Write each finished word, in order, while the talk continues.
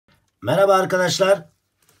Merhaba arkadaşlar.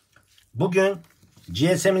 Bugün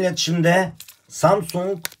GSM İletişim'de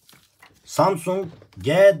Samsung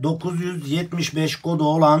G975 kodu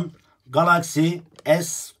olan Galaxy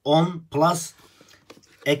S10 Plus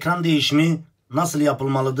ekran değişimi nasıl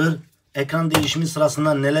yapılmalıdır? Ekran değişimi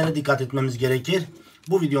sırasında nelere dikkat etmemiz gerekir?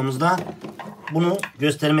 Bu videomuzda bunu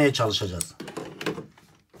göstermeye çalışacağız.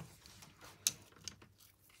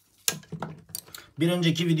 Bir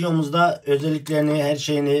önceki videomuzda özelliklerini, her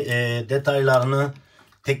şeyini, detaylarını,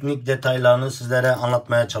 teknik detaylarını sizlere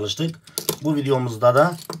anlatmaya çalıştık. Bu videomuzda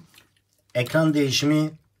da ekran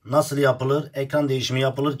değişimi nasıl yapılır, ekran değişimi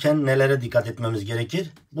yapılırken nelere dikkat etmemiz gerekir,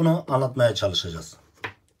 bunu anlatmaya çalışacağız.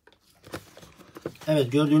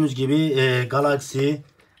 Evet, gördüğünüz gibi Galaxy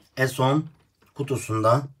S10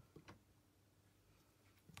 kutusunda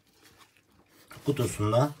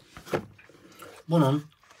bunun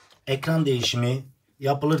ekran değişimi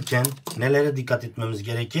yapılırken nelere dikkat etmemiz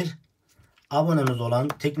gerekir? Abonemiz olan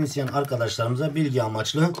teknisyen arkadaşlarımıza bilgi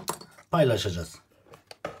amaçlı paylaşacağız.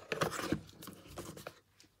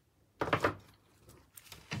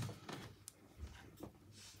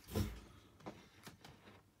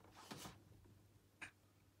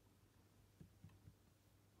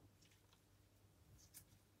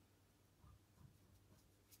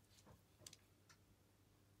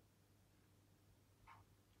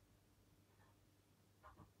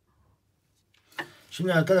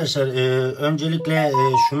 Şimdi arkadaşlar öncelikle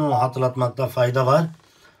şunu hatırlatmakta fayda var.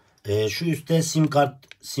 Şu üstte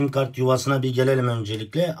sim kart yuvasına bir gelelim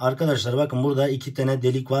öncelikle. Arkadaşlar bakın, burada iki tane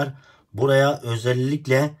delik var. Buraya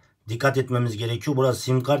özellikle dikkat etmemiz gerekiyor. Burası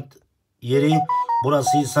sim kart yeri.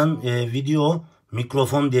 Burası ise video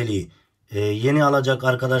mikrofon deliği. Yeni alacak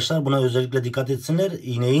arkadaşlar buna özellikle dikkat etsinler.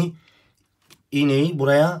 İğneyi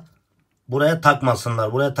buraya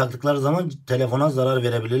takmasınlar. Buraya taktıkları zaman telefona zarar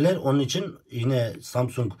verebilirler. Onun için yine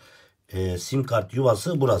Samsung sim kart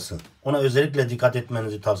yuvası burası. Ona özellikle dikkat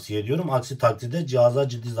etmenizi tavsiye ediyorum. Aksi takdirde cihaza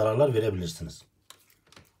ciddi zararlar verebilirsiniz.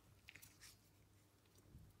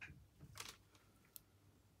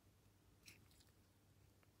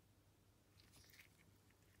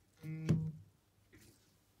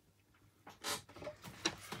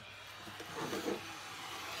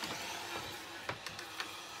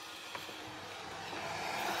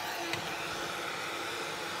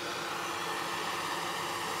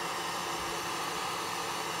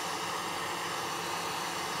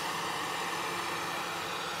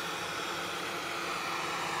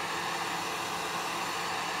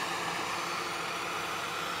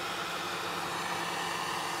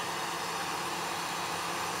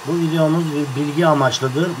 Bu videomuz bir bilgi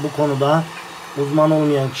amaçlıdır. Bu konuda uzman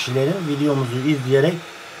olmayan kişilerin videomuzu izleyerek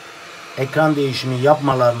ekran değişimi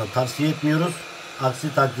yapmalarını tavsiye etmiyoruz.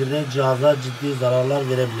 Aksi takdirde cihaza ciddi zararlar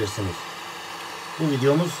verebilirsiniz. Bu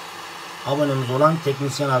videomuz abonemiz olan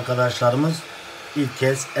teknisyen arkadaşlarımız ilk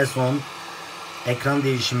kez S10 ekran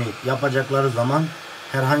değişimi yapacakları zaman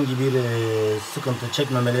herhangi bir sıkıntı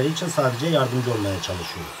çekmemeleri için sadece yardımcı olmaya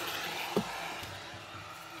çalışıyoruz.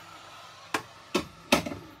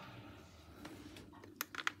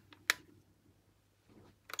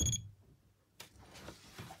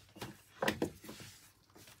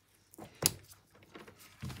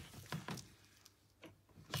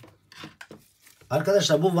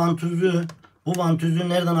 Arkadaşlar bu vantüzü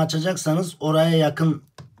nereden açacaksanız oraya yakın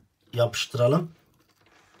yapıştıralım.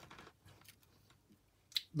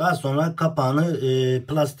 Daha sonra kapağını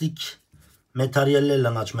plastik materyallerle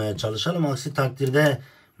açmaya çalışalım. Aksi takdirde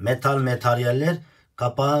metal materyaller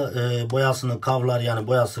kapağı boyasını kavlar, yani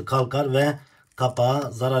boyası kalkar ve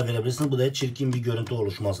kapağa zarar verebilirsiniz. Bu da çirkin bir görüntü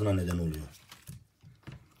oluşmasına neden oluyor.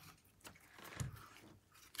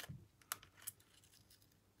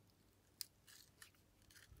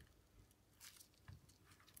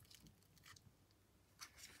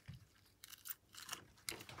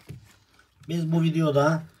 Biz bu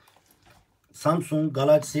videoda Samsung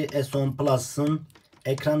Galaxy S10 Plus'ın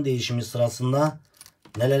ekran değişimi sırasında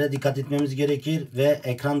nelere dikkat etmemiz gerekir ve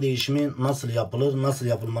ekran değişimi nasıl yapılır, nasıl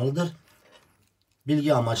yapılmalıdır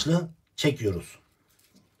bilgi amaçlı çekiyoruz.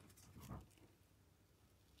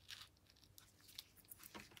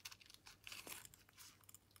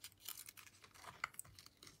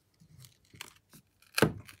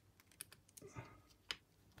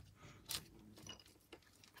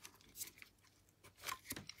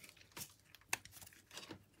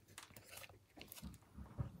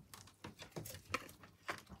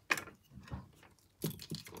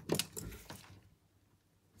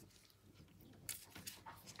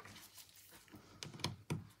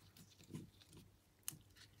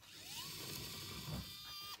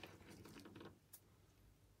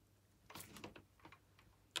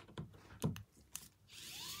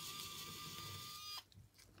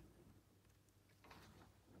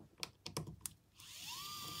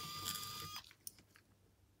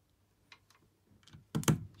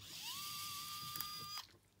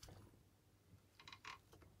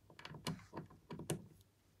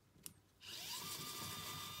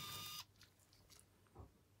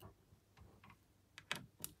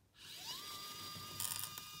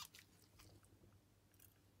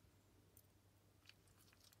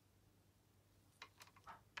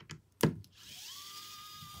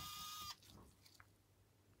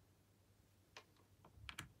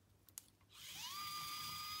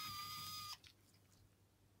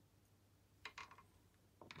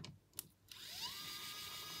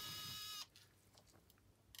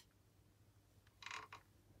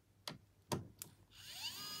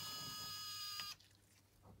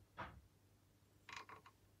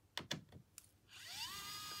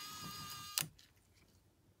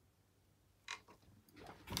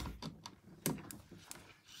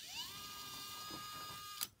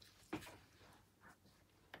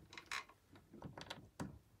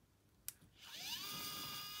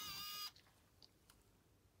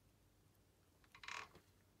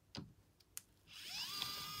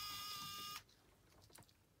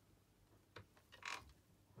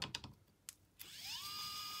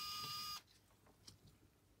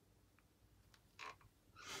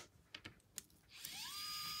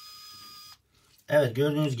 Evet,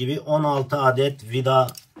 gördüğünüz gibi 16 adet vida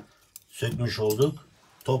sökmüş olduk.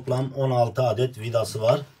 Toplam 16 adet vidası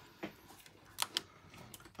var.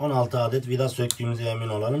 16 adet vida söktüğümüze emin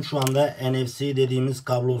olalım. Şu anda NFC dediğimiz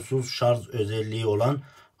kablosuz şarj özelliği olan,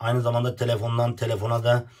 aynı zamanda telefondan telefona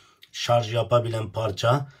da şarj yapabilen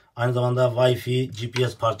parça. Aynı zamanda Wi-Fi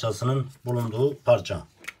GPS parçasının bulunduğu parça.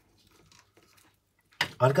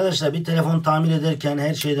 Arkadaşlar, bir telefon tamir ederken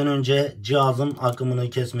her şeyden önce cihazın akımını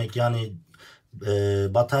kesmek, yani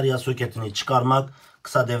batarya soketini çıkarmak,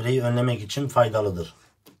 kısa devreyi önlemek için faydalıdır.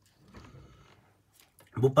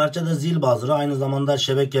 Bu parça da zil buzzer'ı, aynı zamanda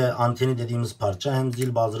şebeke anteni dediğimiz parça. Hem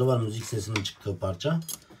zil buzzer'ı var, müzik sesinin çıktığı parça.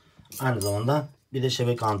 Aynı zamanda bir de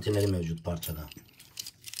şebeke antenleri mevcut parçada.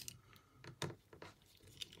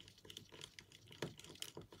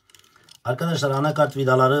 Arkadaşlar, anakart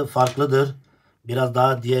vidaları farklıdır. Biraz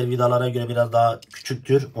daha diğer vidalara göre biraz daha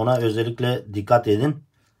küçüktür. Ona özellikle dikkat edin.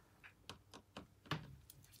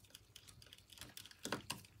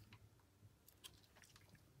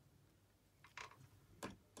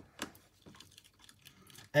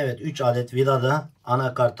 Evet, 3 adet vida da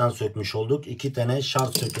anakarttan sökmüş olduk. 2 tane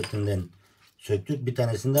şarj soketinden söktük. Bir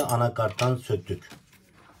tanesini de anakarttan söktük.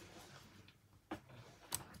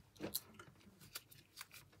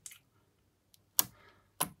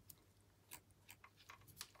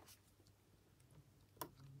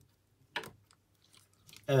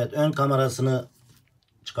 Evet, ön kamerasını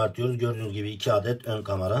çıkartıyoruz. Gördüğünüz gibi 2 adet ön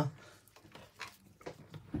kamera.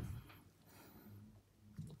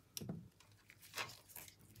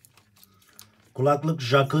 Kulaklık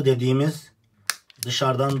jackı dediğimiz,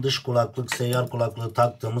 dışarıdan dış kulaklık, seyyar kulaklığı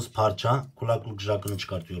taktığımız parça. Kulaklık jackını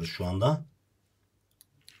çıkartıyoruz şu anda.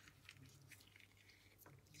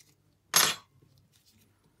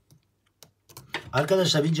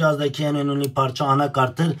 Arkadaşlar, bir cihazdaki en önemli parça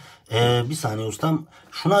anakarttır. Bir saniye ustam.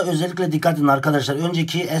 Şuna özellikle dikkat edin arkadaşlar.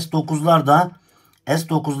 Önceki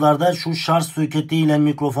S9'larda şu şarj soketi ile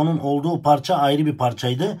mikrofonun olduğu parça ayrı bir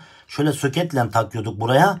parçaydı. Şöyle soketle takıyorduk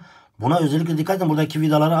buraya. Buna özellikle dikkat edin. Buradaki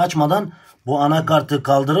vidaları açmadan bu anakartı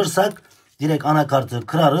kaldırırsak direkt anakartı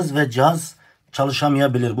kırarız ve cihaz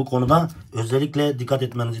çalışamayabilir. Bu konuda özellikle dikkat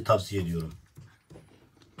etmenizi tavsiye ediyorum.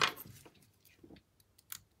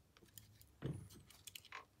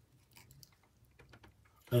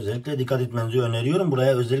 Özellikle dikkat etmenizi öneriyorum.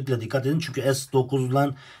 Buraya özellikle dikkat edin. Çünkü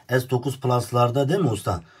S9 Plus'larda değil mi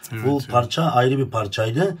usta? Evet, bu parça ayrı bir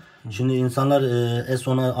parçaydı. Şimdi insanlar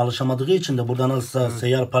S10'a alışamadığı için de buradan nasılsa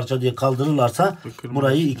seyyar parça diye kaldırırlarsa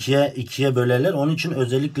burayı ikiye bölerler. Onun için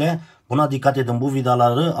özellikle buna dikkat edin. Bu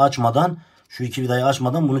vidaları açmadan, şu iki vidayı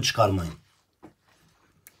açmadan bunu çıkarmayın.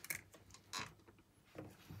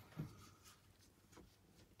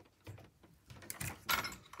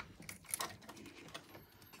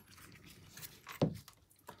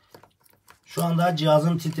 Şu anda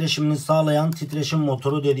cihazın titreşimini sağlayan titreşim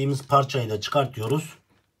motoru dediğimiz parçayı da çıkartıyoruz.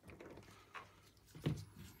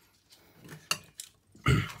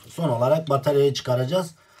 Son olarak bataryayı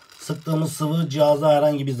çıkaracağız. Sıktığımız sıvı cihaza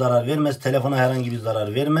herhangi bir zarar vermez. Telefona herhangi bir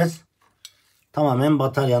zarar vermez. Tamamen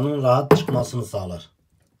bataryanın rahat çıkmasını sağlar.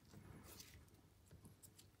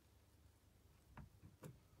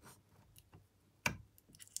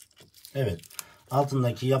 Evet.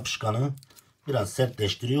 Altındaki yapışkanı biraz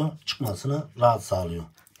sertleştiriyor. Çıkmasını rahat sağlıyor.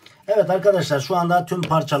 Evet arkadaşlar, şu anda tüm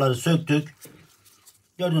parçaları söktük.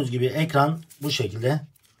 Gördüğünüz gibi ekran bu şekilde.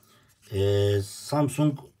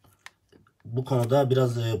 Samsung bu konuda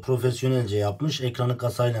biraz profesyonelce yapmış. Ekranı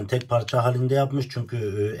kasayla tek parça halinde yapmış.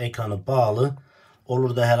 Çünkü ekranı pahalı.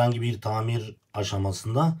 Olur da herhangi bir tamir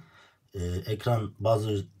aşamasında ekran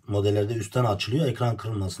bazı modellerde üstten açılıyor. Ekran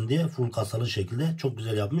kırılmasın diye full kasalı şekilde çok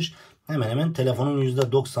güzel yapmış. Hemen hemen telefonun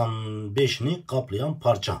 %95'ini kaplayan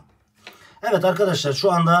parça. Evet arkadaşlar,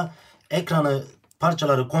 şu anda ekranı,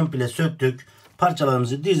 parçaları komple söktük.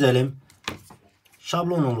 Parçalarımızı dizelim.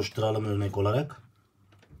 Şablon oluşturalım örnek olarak.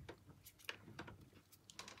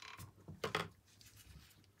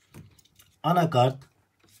 Anakart,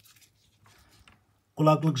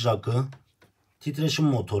 kulaklık jackı, titreşim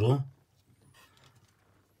motoru,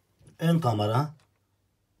 ön kamera,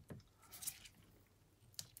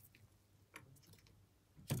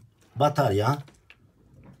 batarya,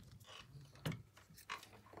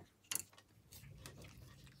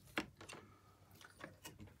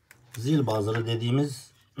 zil buzzer'ı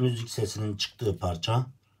dediğimiz müzik sesinin çıktığı parça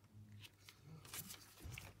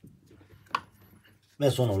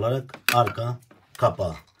ve son olarak arka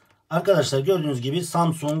kapağı. Arkadaşlar, gördüğünüz gibi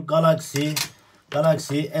Samsung Galaxy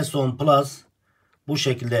S10 Plus bu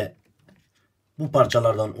şekilde bu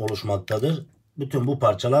parçalardan oluşmaktadır. Bütün bu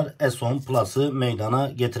parçalar S10 Plus'ı meydana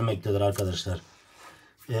getirmektedir arkadaşlar.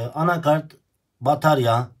 Anakart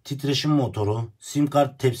batarya, titreşim motoru, sim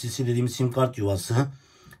kart tepsisi dediğimiz sim kart yuvası,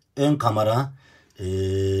 ön kamera,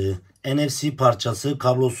 NFC parçası,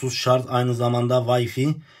 kablosuz şarj, aynı zamanda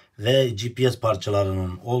Wi-Fi ve GPS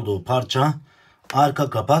parçalarının olduğu parça, arka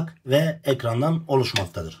kapak ve ekrandan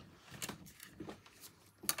oluşmaktadır.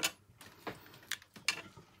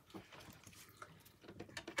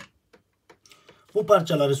 Bu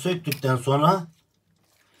parçaları söktükten sonra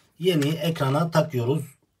yeni ekrana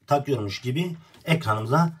takıyormuş gibi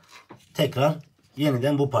ekranımıza tekrar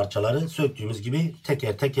yeniden bu parçaları söktüğümüz gibi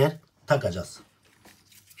teker teker takacağız.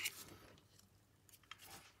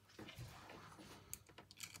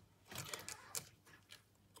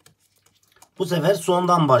 Bu sefer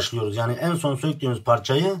sondan başlıyoruz. Yani en son söktüğümüz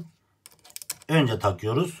parçayı önce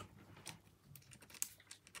takıyoruz.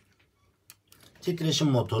 Titreşim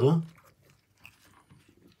motoru,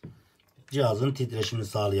 cihazın titreşimini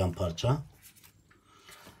sağlayan parça.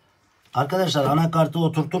 Arkadaşlar anakartı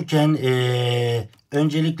oturturken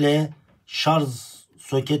öncelikle şarj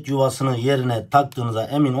soket yuvasını yerine taktığınıza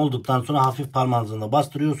emin olduktan sonra hafif parmağınızla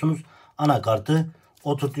bastırıyorsunuz. Anakartı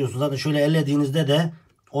oturtuyorsunuz. Zaten şöyle ellediğinizde de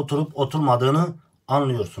oturup oturmadığını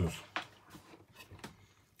anlıyorsunuz.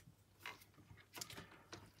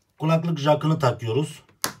 Kulaklık jakını takıyoruz.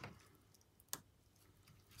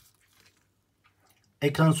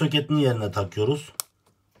 Ekran soketini yerine takıyoruz.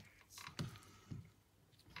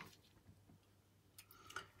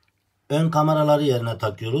 Ön kameraları yerine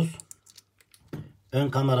takıyoruz. Ön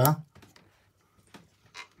kamera,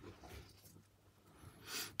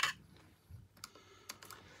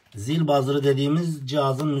 zil buzzer'ı dediğimiz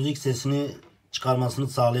cihazın müzik sesini çıkarmasını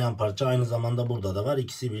sağlayan parça. Aynı zamanda burada da var.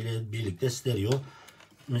 İkisi birlikte stereo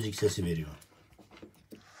müzik sesi veriyor.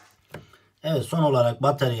 Evet, son olarak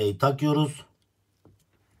bataryayı takıyoruz.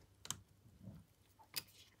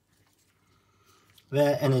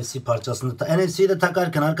 Ve NFC parçasını NFC'yi de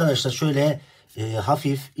takarken arkadaşlar şöyle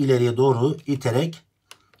hafif ileriye doğru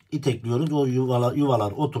itekliyoruz. O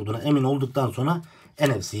yuvalar oturduğuna emin olduktan sonra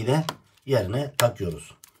NFC'yi de yerine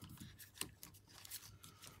takıyoruz.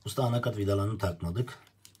 Usta anakart vidalarını takmadık.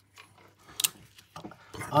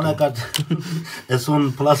 Anakart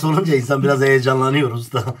S10 Plus olunca insan biraz heyecanlanıyor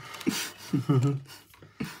usta.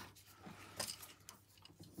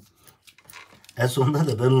 S10'da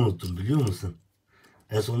da ben unuttum, biliyor musun?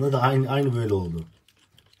 S10'da da aynı böyle oldu.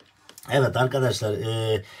 Evet arkadaşlar,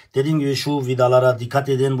 dediğim gibi şu vidalara dikkat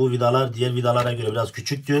edin. Bu vidalar diğer vidalara göre biraz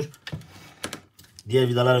küçüktür.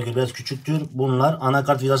 Bunlar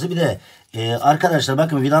anakart vidası. Bir de arkadaşlar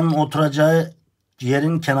bakın, vidanın oturacağı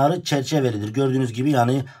yerin kenarı çerçevelidir. Gördüğünüz gibi,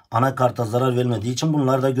 yani anakarta zarar vermediği için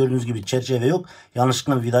bunlarda gördüğünüz gibi çerçeve yok.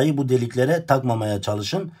 Yanlışlıkla vidayı bu deliklere takmamaya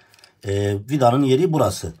çalışın. Vidanın yeri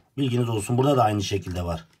burası. Bilginiz olsun. Burada da aynı şekilde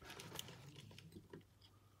var.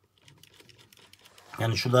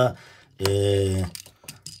 Yani şurada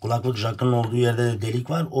kulaklık jakının olduğu yerde de delik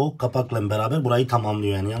var. O kapakla beraber burayı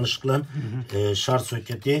tamamlıyor. Yani yanlışlıkla şarj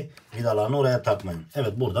soketi vidalarını oraya takmayın.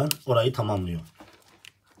 Evet, buradan orayı tamamlıyor.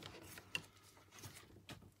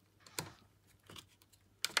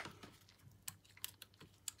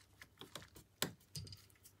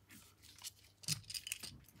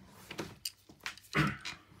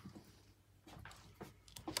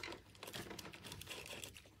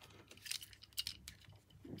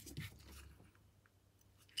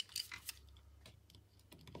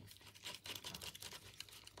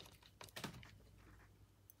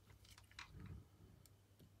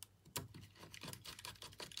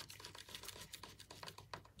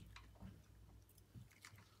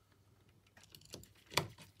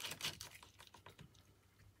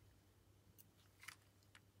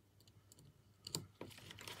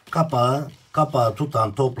 Kapağı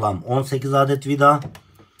tutan toplam 18 adet vida,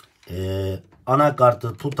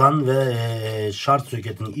 anakartı tutan ve şarj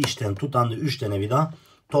soketini içten tutan da 3 tane vida,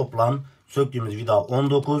 toplam söktüğümüz vida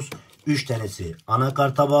 19. 3 tanesi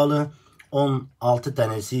anakarta bağlı, 16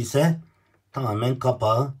 tanesi ise tamamen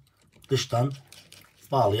kapağı dıştan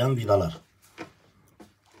bağlayan vidalar.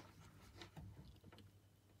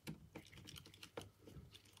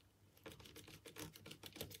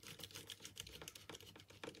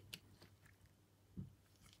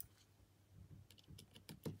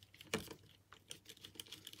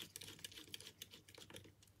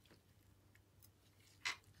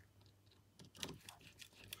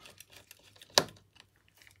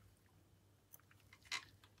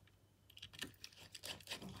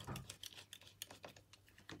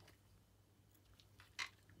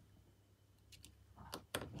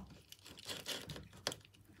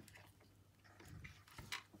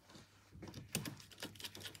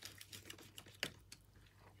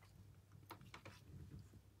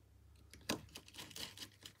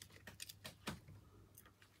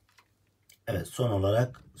 Evet, son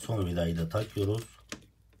olarak son vidayı da takıyoruz.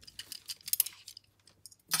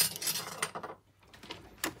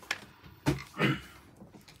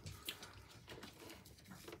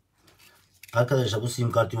 Arkadaşlar bu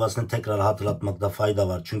sim kart yuvasını tekrar hatırlatmakta fayda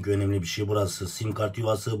var. Çünkü önemli bir şey. Burası sim kart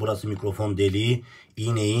yuvası. Burası mikrofon deliği.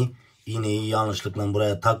 İğneyi yanlışlıkla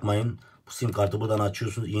buraya takmayın. Bu sim kartı buradan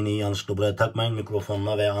açıyorsunuz. İğneyi yanlışlıkla buraya takmayın.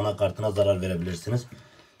 Mikrofonuna veya anakartına zarar verebilirsiniz.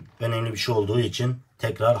 Önemli bir şey olduğu için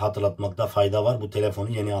tekrar hatırlatmakta fayda var. Bu telefonu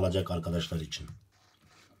yeni alacak arkadaşlar için.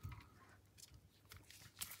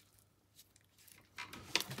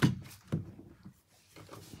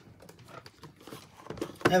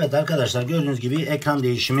 Evet arkadaşlar, gördüğünüz gibi ekran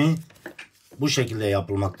değişimi bu şekilde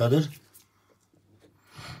yapılmaktadır.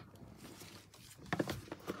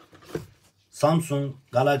 Samsung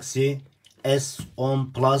Galaxy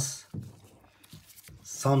S10 Plus,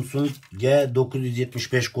 Samsung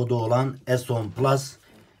G975 kodu olan S10 Plus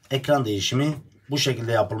ekran değişimi bu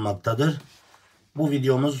şekilde yapılmaktadır. Bu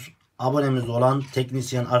videomuz abonemiz olan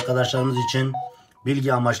teknisyen arkadaşlarımız için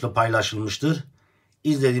bilgi amaçlı paylaşılmıştır.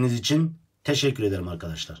 İzlediğiniz için teşekkür ederim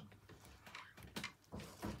arkadaşlar.